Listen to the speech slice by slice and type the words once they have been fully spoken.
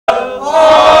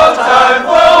All time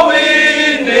for winning.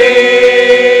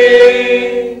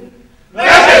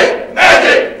 Magic,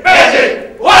 magic,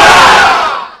 magic.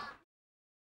 Wow!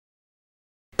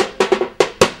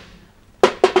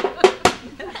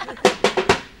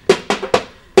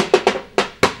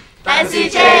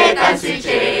 Suee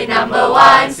Chieh,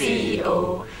 #1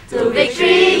 CEO. To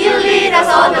victory you lead us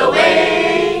on the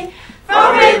way.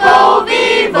 From Rainbow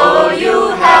Vivo you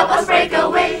help us break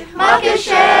away. Market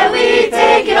share we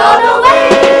take it all the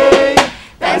way.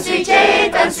 Suee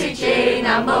Chieh,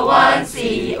 #1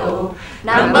 CEO.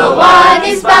 #1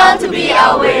 is bound to be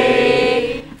our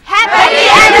way. Happy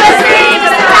anniversary,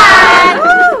 Mr. Tan!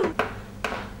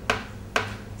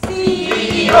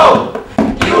 CEO,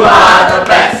 you are the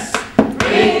best.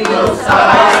 Bring good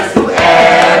surprise to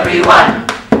everyone.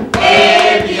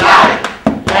 ABI,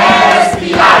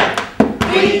 SBI,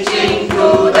 reaching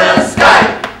to the sky.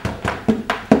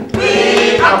 We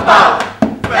are proud,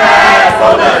 fair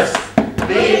bonus,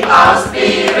 with our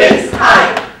spirits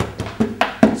high.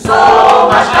 So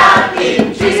much fun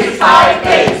in 365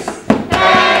 days.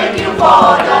 Thank you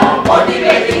for the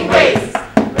motivating ways.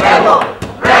 Rebel,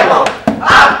 rebel,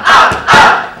 up, up,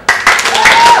 up!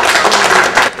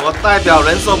 我代表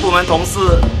人寿部门同事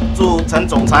祝陈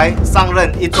总裁上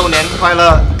任1周年快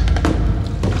乐。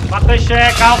Market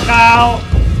share 高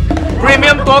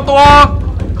Premium 多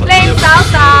Plain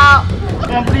少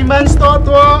 ，Compliments 多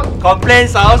 ，Complain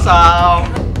少。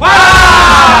哇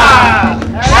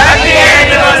Happy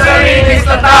anniversary,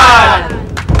 Mr. Tan!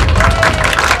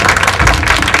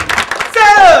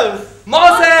 Sales!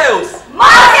 More sales!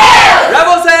 More sales!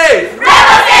 Rebel safe!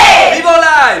 Rebel safe! Vivo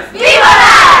life! Viva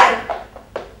life!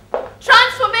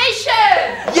 Transformation!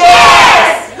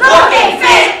 Yes! Looking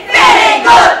fit, feeling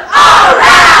good,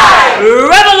 alright!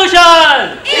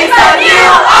 Revolution! It's a new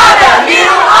order,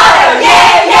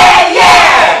 yeah, yeah,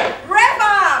 yeah! Rev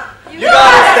up! You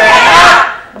gotta stand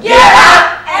up, get up,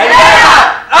 and rev up!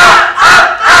 Up, up,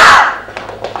 up!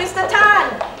 Mr. Tan,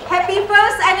 happy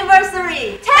first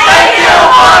anniversary! Thank you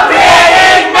for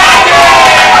creating magic!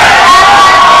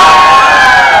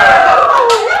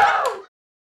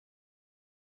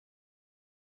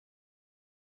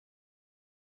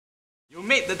 You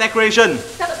made the declaration.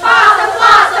 Support!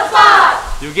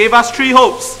 You gave us 3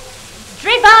 hopes.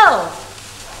 Dribble!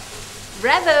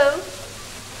 Rebel!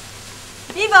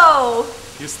 Vivo!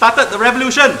 You started the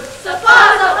revolution.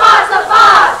 Support!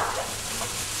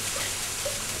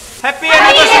 Happy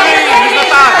anniversary!